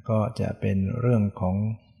นะก็จะเป็นเรื่องของ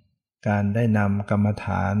การได้นำกรรมฐ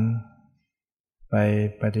านไป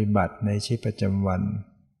ปฏิบัติในชีวิตประจำวัน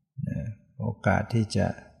นะโอกาสที่จะ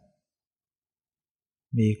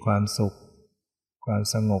มีความสุขความ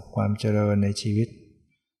สงบความเจริญในชีวิต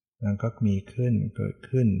มันก็มีขึ้นเกิด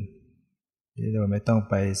ขึ้นที่เราไม่ต้อง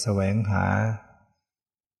ไปแสวงหา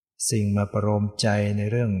สิ่งมาประโลมใจใน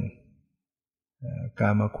เรื่องกา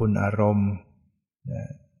มคุณอารมณ์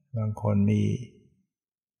บางคนมี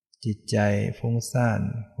จิตใจฟุ้งซ่าน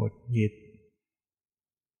หงุดหงิด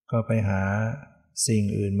ก็ไปหาสิ่ง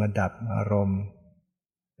อื่นมาดับอารมณ์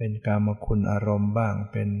เป็นกามคุณอารมณ์บ้าง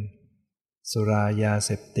เป็นสุรายาเส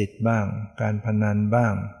พติดบ้างการพนันบ้า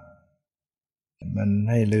งมัน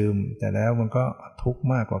ให้ลืมแต่แล้วมันก็ทุกข์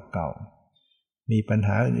มากกว่าเก่ามีปัญห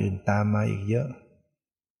าอื่นๆตามมาอีกเยอะ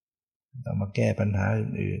ต้องมาแก้ปัญหา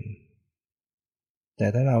อื่นๆแต่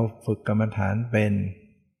ถ้าเราฝึกกรรมฐานเป็น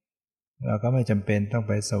เราก็ไม่จำเป็นต้อง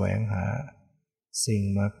ไปแสวงหาสิ่ง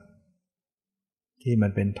มาที่มั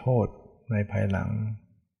นเป็นโทษในภายหลัง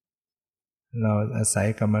เราอาศัย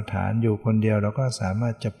กรรมฐานอยู่คนเดียวเราก็สามา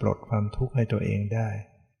รถจะปลดความทุกข์ให้ตัวเองได้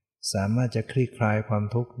สามารถจะคลี่คลายความ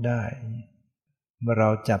ทุกข์ได้ เมื่อเรา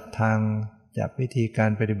จับทางจับวิธีกา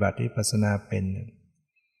รปฏิบัติวิปัสสนาเป็น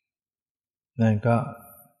นั่นก็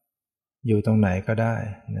อยู่ตรงไหนก็ได้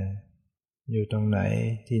นะอยู่ตรงไหน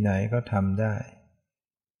ที่ไหนก็ทำได้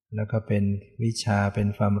แล้วก็เป็นวิชาเป็น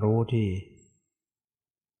ความรู้ที่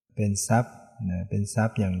เป็นทรัพย์นะเป็นทรัพ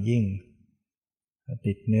ย์อย่างยิ่ง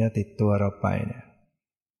ติดเนื้อติดตัวเราไปเนี่ย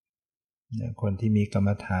คนที่มีกรรม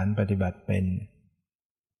ฐานปฏิบัติเป็น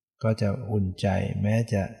ก็จะอุ่นใจแม้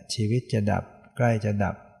จะชีวิตจะดับใกล้จะ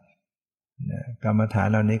ดับกรรมฐาน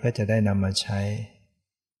เหล่านี้ก็จะได้นำมาใช้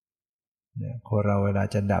คนเราเวลา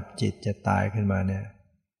จะดับจิตจะตายขึ้นมาเนี่ย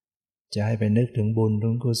จะให้ไปนึกถึงบุญถึ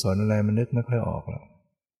งกุศลอะไรมันนึกไม่ค่อยออกหรอก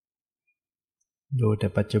ดูแต่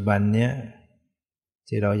ปัจจุบันเนี้ย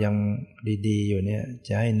ที่เรายังดีๆอยู่เนี่ยจ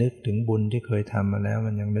ะให้นึกถึงบุญที่เคยทำมาแล้ว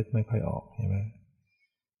มันยังนึกไม่ค่อยออกใช่ไหม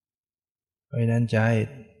เพราะฉะนั้น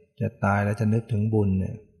จะตายแล้วจะนึกถึงบุญเ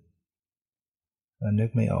นี่ยมันนึก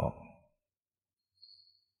ไม่ออก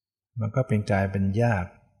มันก็เป็นกลายเป็นยาก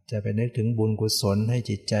จะไปนึกถึงบุญกุศลให้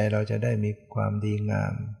จิตใจเราจะได้มีความดีงา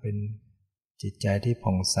มเป็นจิตใจที่ผ่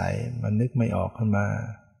องใสมันนึกไม่ออกขึ้นมา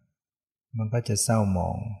มันก็จะเศร้าหม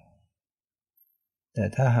องแต่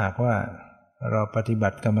ถ้าหากว่าเราปฏิบั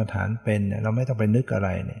ติกรรมฐานเป็นเราไม่ต้องไปนึกอะไร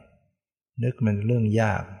เนี่ยนึกมันเรื่องย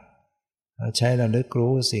ากเราใช้ระลึก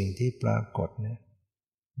รู้สิ่งที่ปรากฏเนี่ย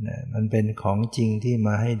มันเป็นของจริงที่ม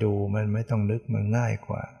าให้ดูมันไม่ต้องนึกมันง่ายก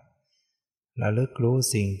ว่าระลึกรู้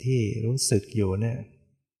สิ่งที่รู้สึกอยู่เนี่ย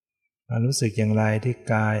มันรู้สึกอย่างไรที่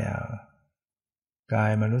กายกา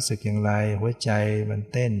ยมันรู้สึกอย่างไรหัวใจมัน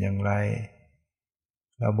เต้นอย่างไร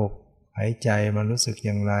ระบบหายใจมันรู้สึกอ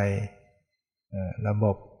ย่างไรระบ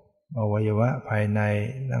บอวัยวะภายใน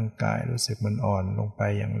ร่างกายรู้สึกมันอ่อนลงไป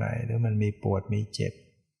อย่างไรหรือมันมีปวดมีเจ็บ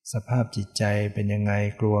สภาพจิตใจเป็นยังไง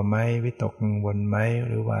กลัวไหมวิตกกังวลไหมห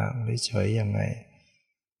รือวางหรือเฉยยังไง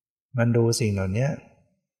มันดูสิ่งเหล่านี้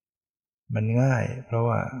มันง่ายเพราะ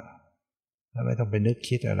ว่าเราไม่ต้องไปนึก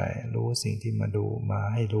คิดอะไรรู้สิ่งที่มาดูมา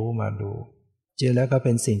ให้รู้มาดูจริงแล้วก็เ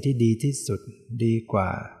ป็นสิ่งที่ดีที่สุดดีกว่า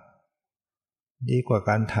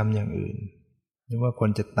การทำอย่างอื่นหรือว่าคน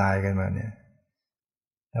จะตายกันมาเนี่ย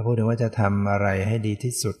ถ้าพูดถึงว่าจะทำอะไรให้ดี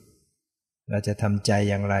ที่สุดเราจะทำใจ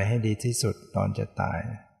อย่างไรให้ดีที่สุดตอนจะตาย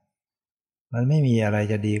มันไม่มีอะไร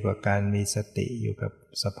จะดีกว่าการมีสติอยู่กับ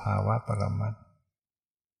สภาวะปรมัตถ์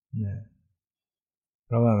นะเพ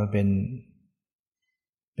ราะว่ามันเ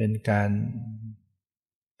ป็นการ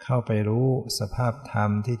เข้าไปรู้สภาพธรรม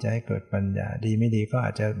ที่จะให้เกิดปัญญาดีไม่ดีก็อ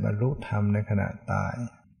าจจะบรรลุธรรมในขณะตาย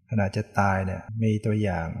ขณะจะตายเนี่ยมีตัวอ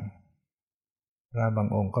ย่างพระบาง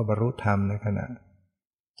องค์ก็บรรลุธรรมในขณะ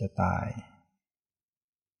จะตาย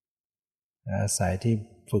อาศัยที่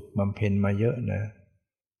ฝึกบำเพ็ญมาเยอะนะ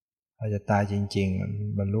พอจะตายจริง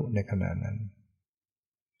ๆบรรลุในขณะนั้น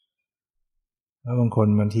แล้วบางคน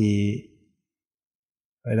บางที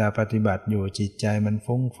เวลาปฏิบัติอยู่จิตใจมัน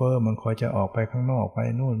ฟุ้งเฟ้อมันคอยจะออกไปข้างนอกไป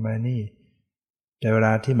นู่นไปนี่แต่เวล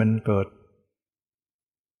าที่มันเกิด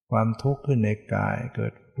ความทุกข์ขึ้นในกายเกิ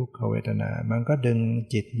ดทุกขเวทนามันก็ดึง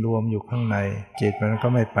จิตรวมอยู่ข้างในจิตมันก็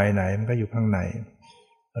ไม่ไปไหนมันก็อยู่ข้างใน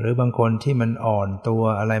หรือบางคนที่มันอ่อนตัว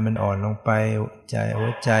อะไรมันอ่อนลงไปใจหั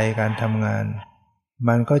วใจการทำงาน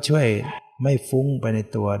มันก็ช่วยไม่ฟุ้งไปใน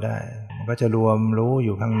ตัวได้มันก็จะรวมรู้อ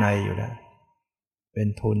ยู่ข้างในอยู่ได้เป็น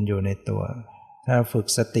ทุนอยู่ในตัวถ้าฝึก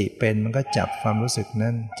สติเป็นมันก็จับความรู้สึก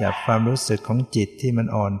นั้นจับความรู้สึกของจิตที่มัน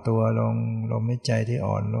อ่อนตัวลงลมหายใจที่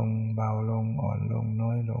อ่อนลงเบาลงอ่อนลงน้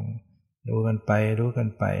อยลงรู้กันไป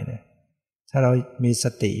เนี่ยถ้าเรามีส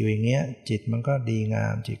ติอยู่อย่างเงี้ยจิตมันก็ดีงา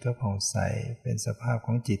มจิตก็ผ่องใสเป็นสภาพข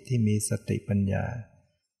องจิตที่มีสติปัญญา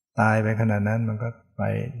ตายไปขณะนั้นมันก็ไป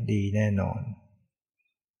ดีแน่นอน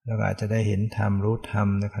แล้วอาจจะได้เห็นธรรมรู้ธรรม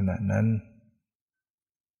ในขณะนั้น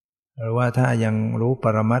หรือว่าถ้ายังรู้ป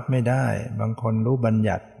รมัตถ์ไม่ได้บางคนรู้บัญ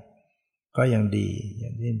ญัติก็ยังดีอย่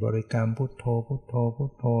างที่บริกรรมพุทโธพุทโธพุ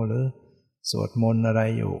ทโธหรือสวดมนต์อะไร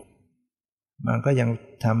อยู่มันก็ยัง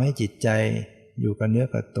ทำให้จิตใจอยู่กับเนื้อ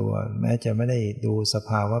กับตัวแม้จะไม่ได้ดูสภ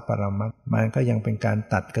าวะปรมัตถ์มันก็ยังเป็นการ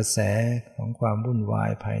ตัดกระแสของความวุ่นวาย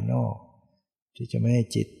ภายนอกที่จะไม่ให้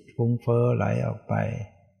จิตฟุ้งเฟ้อไหลออกไป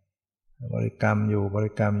บริกรรมอยู่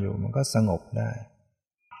มันก็สงบได้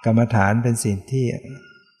กรรมฐานเป็นสิ่งที่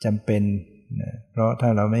จำเป็นนะเพราะถ้า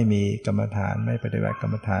เราไม่มีกรรมฐานไม่ปฏิบัติกร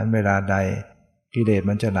รมฐานเวลาใดกิเลส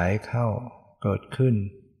มันจะไหลเข้าเกิดขึ้น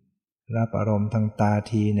รับอารมณ์ทางตา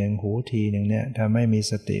ทีหนึ่งหูทีหนึ่งเนี่ยถ้าไม่มี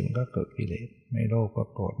สติมันก็เกิดกิเลสไม่โลภก็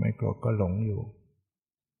โกรธไม่โกรธก็หลงอยู่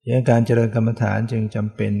ดังนั้นการเจริญกรรมฐานจึงจ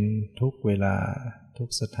ำเป็นทุกเวลาทุก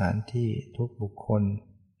สถานที่ทุกบุคคล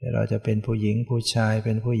เราจะเป็นผู้หญิงผู้ชายเ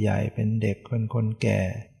ป็นผู้ใหญ่เป็นเด็กเป็นคนแก่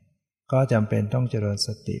ก็จำเป็นต้องเจริญส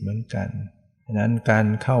ติเหมือนกันฉะนั้นการ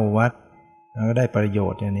เข้าวัดเราก็ได้ประโย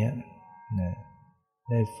ชน์อย่างนี้นะ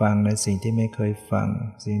ได้ฟังในสิ่งที่ไม่เคยฟัง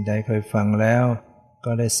สิ่งใดเคยฟังแล้ว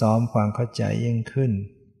ก็ได้ซ้อมความเข้าใจยิ่งขึ้น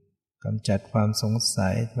กำจัดความสงสั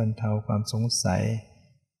ยบรรเทาความสงสัย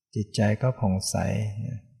จิตใจก็ผ่องใส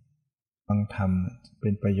ฟังธรรมเป็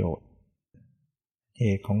นประโยชน์เห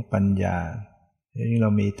ตุของปัญญาทีนี้เรา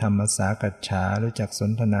มีธรรมสากัจฉารู้จักส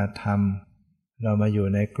นทนาธรรมเรามาอยู่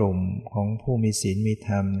ในกลุ่มของผู้มีศีลมีธ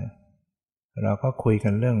รรมเนี่ยเราก็คุยกั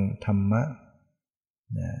นเรื่องธรรมะ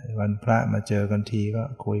วันพระมาเจอกันทีก็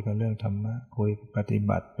คุยกันเรื่องธรรมะคุยปฏิ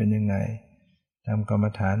บัติเป็นยังไงทำกรรม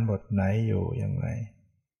ฐานบทไหนอยู่อย่างไร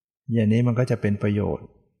อย่างนี้มันก็จะเป็นประโยชน์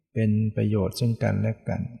ซึ่งกันและ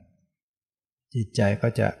กันจิตใจก็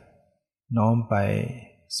จะน้อมไป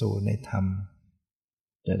สู่ในธรรม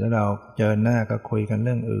แต่ถ้าเราเจอหน้าก็คุยกันเ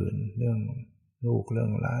รื่องอื่นเรื่องลูกเรื่อ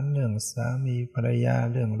งหลานเรื่องสามีภรรยา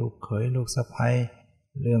เรื่องลูกเขยลูกสะใภ้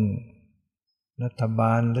เรื่องรัฐบ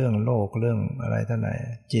าลเรื่องโลกเรื่องอะไรทั้งหลาย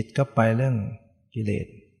จิตก็ไปเรื่องกิเลส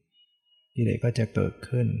ก็จะเกิด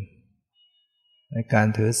ขึ้นในการ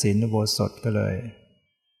ถือศีลอุโบสถก็เลย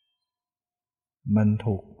มัน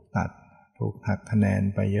ถูกตัดถูกหักคะแนน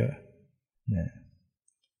ไปเยอะนะ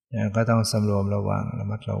ก็ต้องสำรวมระวังระ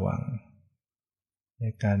มัดระวังใน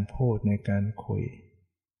การพูดในการคุย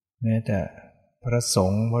แม้แต่พระส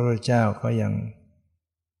งฆ์พระพุทธเจ้าก็ยัง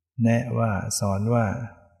แนะว่าสอนว่า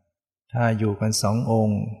ถ้าอยู่กันสององ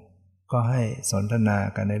ค์ก็ให้สนทนา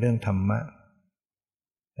กันในเรื่องธรรมะ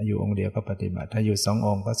ถ้าอยู่องค์เดียวก็ปฏิบัติถ้าอยู่สองอ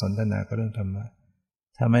งค์ก็สนทนากันเรื่องธรรมะ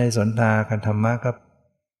ถ้าไม่สนทนากันธรรมะก็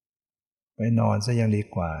ไปนอนซะยังดี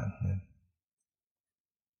กว่า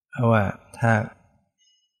เพราะว่าถ้า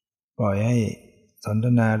ปล่อยให้สนท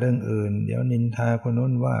นาเรื่องอื่นเดี๋ยวนินทาคนนู้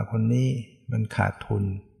นว่าคนนี้มันขาดทุน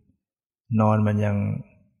นอนมันยัง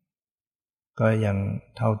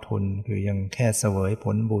เท่าทุนคือยังแค่เสวยผ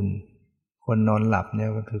ลบุญคนนอนหลับเนี่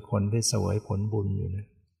ยก็คือคนที่เสวยผลบุญอยู่นะ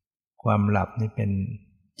ความหลับนี่เป็น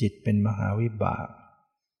จิตเป็นมหาวิบาก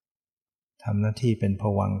ทำหน้าที่เป็นภ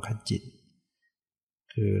วังคจิต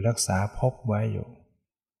คือรักษาภพไว้อยู่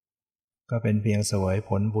ก็เป็นเพียงเสวย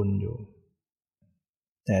ผลบุญอยู่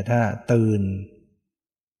แต่ถ้าตื่น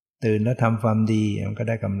แล้วทำความดีมันก็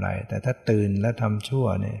ได้กำไรแต่ถ้าตื่นแล้วทำชั่ว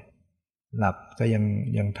เนี่ยหลับก็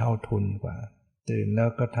ยังเท่าทุนกว่าตื่นแล้ว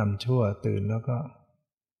ก็ทำชั่วตื่นแล้วก็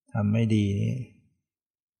ทำไม่ดีนี่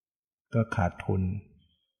ก็ขาดทุน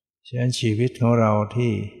ฉะนั้นชีวิตของเรา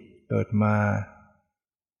ที่เกิดมา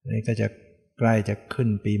นี่ก็จะใกล้จะขึ้น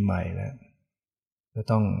ปีใหม่แล้วก็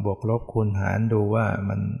ต้องบวกลบคูณหารดูว่า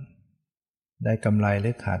มันได้กำไรหรื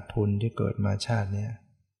อขาดทุนที่เกิดมาชาตินี้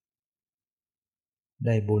ไ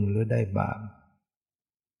ด้บุญหรือได้บาป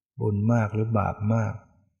บุญมากหรือบาปมาก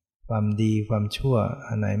ความดีความชั่ว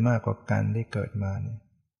อันไหนมากกว่ากันที่เกิดมาเนี่ย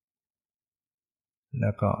แ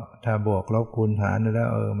ล้วก็ถ้าบวกลบคูณหารดูแล้ว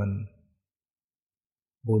มัน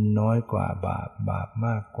บุญน้อยกว่าบาปม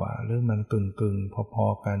ากกว่าหรือมันกึ่งพอ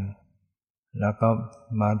ๆกันแล้วก็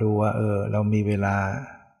มาดูว่าเรามีเวลา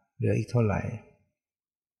เหลืออีกเท่าไหร่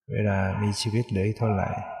เวลามีชีวิตเหลืออีกเท่าไหร่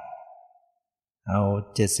เอา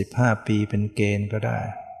75ปีเป็นเกณฑ์ก็ได้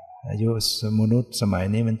อายุมนุษย์สมัย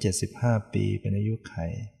นี้มัน75ปีเป็นอายุไข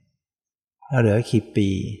ถ้าเหลือกี่ปี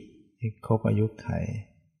ที่ครบอายุไข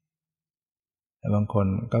แต่บางคน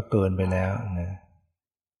ก็เกินไปแล้วนะ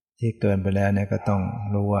ที่เกินไปแล้วเนี่ยก็ต้อง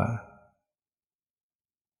รู้ว่า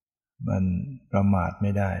มันประมาทไ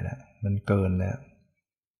ม่ได้แล้วมันเกินแล้ว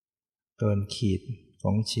เกินขีดข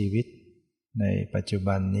องชีวิตในปัจจุ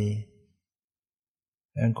บันนี้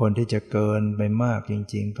ดังนั้นคนที่จะเกินไปมากจ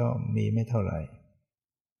ริงๆก็มีไม่เท่าไหร่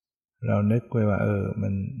เรานึกไว้ว่ามั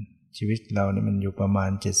นชีวิตเราเนี่ยมันอยู่ประมา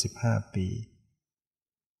ณ75ปี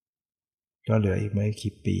ก็เหลืออีกไม่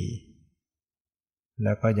กี่ปีแ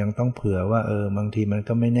ล้วก็ยังต้องเผื่อว่าบางทีมัน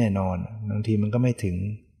ก็ไม่แน่นอนบางทีมันก็ไม่ถึง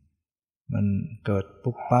มันเกิด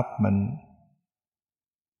ปุ๊บปั๊บมัน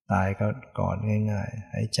ตายก็ก่อนง่าย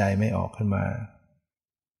ๆหายใจไม่ออกขึ้นมา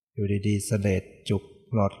อยู่ดีๆเสลดจุก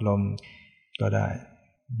หลอดลมก็ได้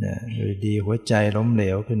นะอยู่ดีๆหัวใจล้มเหล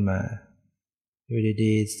วขึ้นมาอยู่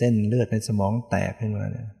ดีๆเส้นเลือดในสมองแตกขึ้นมา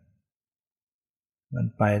เนี่ยมัน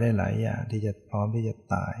ไปได้หลายอย่างที่จะพร้อมที่จะ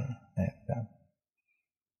ตายแตกดับ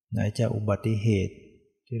ไหนจะอุบัติเหตุ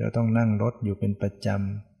ที่เราต้องนั่งรถอยู่เป็นประจำ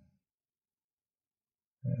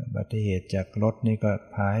อุบัติเหตุจากรถนี่ก็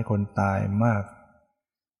พาให้คนตายมาก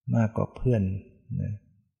กว่าเพื่อนนะ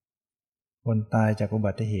คนตายจากอุ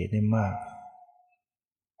บัติเหตุนี่มาก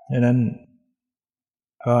ดังนั้น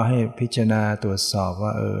ก็ให้พิจารณาตรวจสอบว่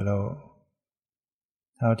าเรา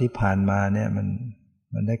เท่าที่ผ่านมาเนี่ย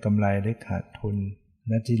มันได้กำไรหรือขาดทุนแ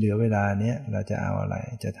ละที่เหลือเวลาเนี้ยเราจะเอาอะไร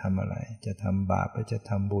จะทำอะไรจะทำบาปหรือจะ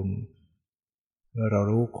ทำบุญเมื่อเรา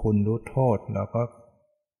รู้คุณรู้โทษเราก็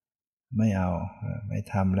ไม่เอาไม่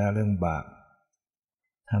ทำแล้วเรื่องบาป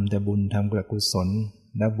ทำแต่บุญทำแต่กุศล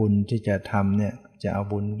แล้วบุญที่จะทำเนี่ยจะเอา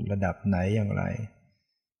บุญระดับไหนอย่างไร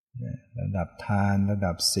ระดับทานระ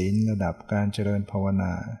ดับศีลระดับการเจริญภาวน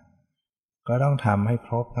าก็ต้องทำให้ค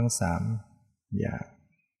รบทั้งสามอย่าง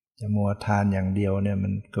จะมัวทานอย่างเดียวเนี่ยมั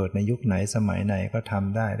นเกิดในยุคไหนสมัยไหนก็ท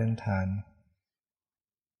ำได้เรื่องทาน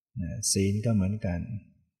ศีลก็เหมือนกัน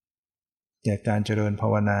แต่การเจริญภา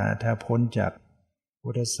วนาถ้าพ้นจาก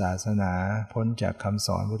พุทธศาสนาพ้นจากคำส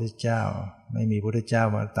อนพระพุทธเจ้าไม่มีพระพุทธเจ้า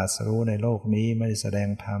มาตรัสรู้ในโลกนี้ไม่แสดง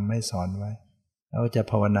ธรรมไม่สอนไว้เราจะ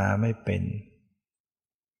ภาวนาไม่เป็น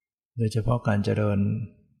โดยเฉพาะการเจริญ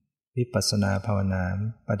วิปัสสนาภาวนา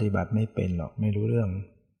ปฏิบัติไม่เป็นหรอกไม่รู้เรื่อง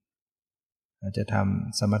อาจจะท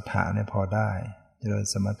ำสมถะเนี่ยพอได้เจริญ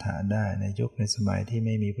สมถะได้ในยุคในสมัยที่ไ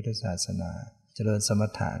ม่มีพุทธศาสนาเจริญสม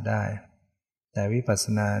ถะได้แต่วิปัสส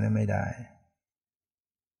นาเนี่ยไม่ได้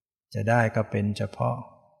จะได้ก็เป็นเฉพาะ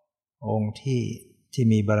องค์ที่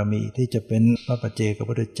มีบารมีที่จะเป็นพระปัจเจก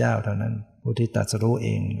พุทธเจ้าเท่านั้นผู้ที่ตรัสรู้เอ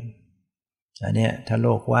งอันเนี้ยถ้าโล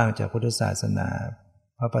กว่างจากพุทธศาสนา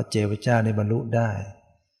พระปัจเจกพุทธเจ้าได้บรรลุได้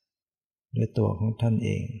ด้วยตัวของท่านเอ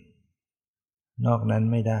งนอกนั้น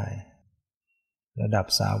ไม่ได้ระดับ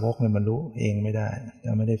สาวกเนี่ยบรรลุเองไม่ได้ถ้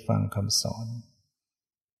าไม่ได้ฟังคำสอน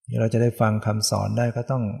เราจะได้ฟังคำสอนได้ก็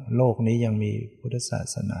ต้องโลกนี้ยังมีพุทธศา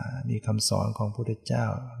สนามีคำสอนของพระพุทธเจ้า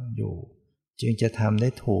อยู่จึงจะทำได้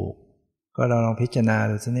ถูกก็เราลองพิจารณา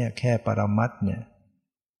ดูสิเนี่ยแค่ปรมัตถ์เนี่ย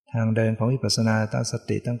ทางเดินของวิปัสสนาตั้งส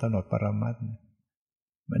ติตั้งกำหนดปรมัตถ์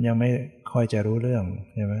มันยังไม่ค่อยจะรู้เรื่อง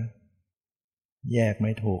ใช่ไหมแยกไ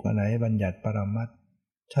ม่ถูกอันไหนบัญญัติปรมัตถ์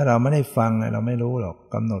ถ้าเราไม่ได้ฟังเราไม่รู้หรอก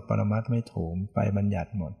กำหนดปรมัตถ์ไม่ถูกไปบัญญั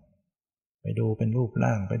ติหมดไปดูเป็นรูป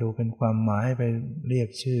ร่างไปดูเป็นความหมายไปเรียก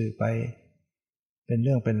ชื่อไปเป็นเ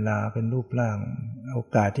รื่องเป็นราวเป็นรูปร่างโอ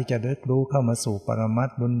กาสที่จะเรียนรู้เข้ามาสู่ปรมัต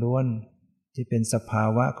ถ์ล้วนๆที่เป็นสภา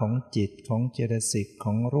วะของจิตของเจตสิกข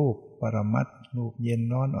องรูปปรมัตถ์รูปเย็น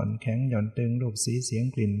ร้อนอ่อนแข็งหย่อนตึงรูปสีเสียง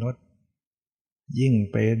กลิ่นรสยิ่ง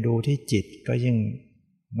ไปดูที่จิตก็ยิ่ง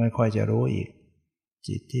ไม่ค่อยจะรู้อีก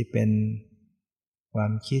จิตที่เป็นควา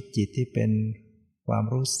มคิดจิตที่เป็นความ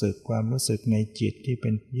รู้สึกในจิตที่เป็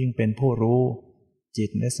นยิ่งเป็นผู้รู้จิต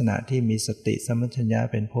ลักษณะที่มีสติสัมปชัญญะ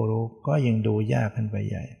เป็นผู้รู้ก็ยังดูยากขึ้นไป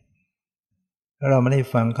ใหญ่ถ้าเราไม่ได้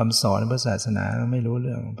ฟังคำสอนในพุทธศาสนาไม่รู้เ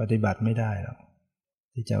รื่องปฏิบัติไม่ได้หรอก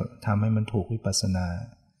ที่จะทำให้มันถูกวิปัสสนา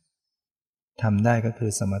ทำได้ก็คื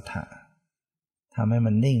อสมถะทำให้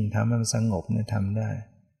มันนิ่งทำให้มันสงบเนี่ยทำได้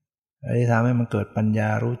อะไรที่ทำให้มันเกิดปัญญา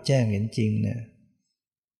รู้แจ้งเห็นจริงเนี่ย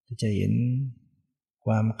ที่จะเห็นค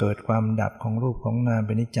วามเกิดความดับของรูปของนามเ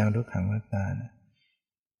ป็นนิจจังทุกขังอนัตตา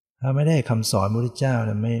ถ้าไม่ได้คำสอนพระพุทธเจ้าเ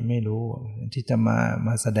นี่ยไม่รู้ที่จะม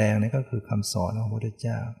าแสดงนี่ก็คือคำสอนของพระพุทธเ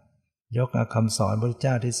จ้ายกเอาคำสอนพระพุทธเ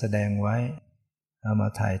จ้าที่แสดงไว้เอามา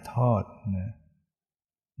ถ่ายทอดนะ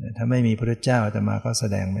ถ้าไม่มีพระพุทธเจ้าอาตมาก็แส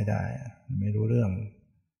ดงไม่ได้ไม่รู้เรื่อง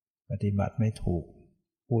ปฏิบัติไม่ถูก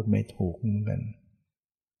พูดไม่ถูกเหมือนกัน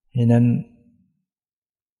เพราะนั้น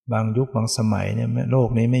บางยุคบางสมัยเนี่ยโลก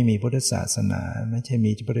นี้ไม่มีพุทธศาสนาไม่ใช่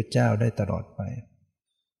มีพระพุทธเจ้าได้ตลอดไป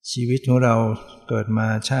ชีวิตของเราเกิดมา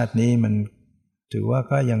ชาตินี้มันถือว่า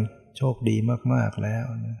ก็ยังโชคดีมากๆแล้ว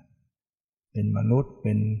นะเป็นมนุษย์เ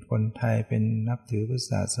ป็นคนไทยเป็นนับถือพุทธ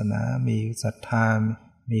ศาสนามีศรัทธา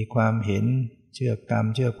มีความเห็นเชื่อกรรม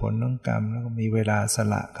เชื่อผลของกรรมแล้วก็มีเวลาส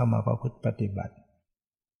ละเข้ามาประพฤติปฏิบัติ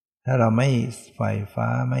ถ้าเราไม่ใฝ่ฟ้า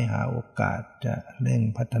ไม่หาโอกาสจะเร่ง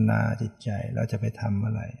พัฒนาจิตใจเราจะไปทำอ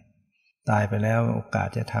ะไรตายไปแล้วโอกาส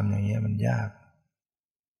จะทำอย่างนี้มันยาก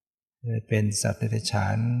เป็นสัตว์เดรัจฉา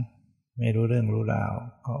นไม่รู้เรื่องรู้ราว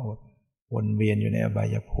ก็อดวนเวียนอยู่ในอบา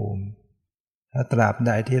ยภูมิถ้าตราบใ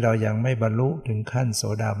ดที่เรายังไม่บรรลุถึงขั้นโส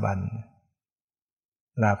ดาบัน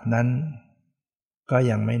ตราบนั้นก็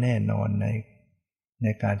ยังไม่แน่นอนใน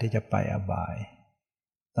การที่จะไปอบาย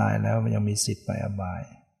ตายแล้วมันยังมีสิทธิ์ไปอบาย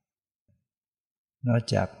นอก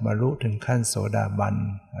จากบรรลุถึงขั้นโสดาบัน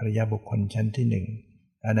อริยบุคคลชั้นที่หนึ่ง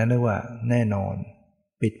อันนั้นเรียกว่าแน่นอน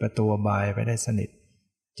ปิดประตูอบายไปได้สนิท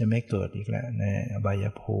จะไม่เกิดอีกแล้วในอบาย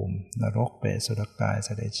ภูมินรกเปรตอสุรกาย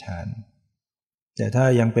สัตว์เดรัจฉานแต่ถ้า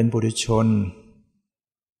ยังเป็นปุถุชน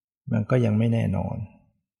มันก็ยังไม่แน่นอน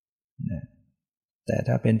นะแต่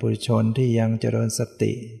ถ้าเป็นปุถุชนที่ยังเจริญส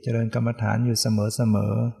ติเจริญกรรมฐานอยู่เสม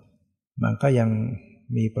อมันก็ยัง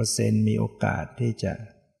มีเปอร์เซ็นต์มีโอกาสที่จะ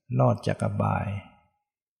รอดจากอบาย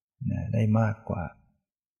นะได้มากกว่า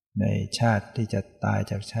ในชาติที่จะตาย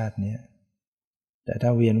จากชาตินี้แต่ถ้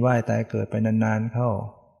าเวียนว่ายตายเกิดไปนานๆเข้า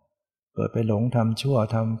เกิดไปหลงทำชั่ว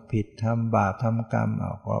ทำผิดทำบาปทำกรรม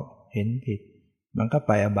พอเห็นผิดมันก็ไ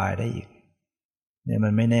ปอบายได้อีกเนี่ยมั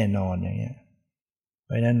นไม่แน่นอนอย่างเงี้ยเพ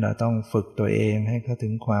ราะฉะนั้นเราต้องฝึกตัวเองให้เขาถึ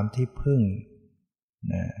งความที่พึ่ง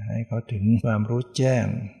นะให้เขาถึงความรู้แจ้ง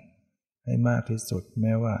ให้มากที่สุดแ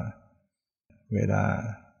ม้ว่า เวลา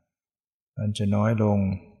มันจะน้อยลง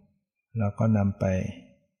เราก็นำไป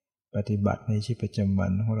ปฏิบัติในชีวิตประจำวั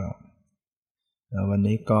นของเราแล้ววัน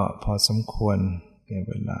นี้ก็พอสมควรแก่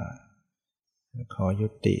เวลาขอยุ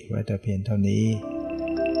ติไว้แต่เพียงเท่านี้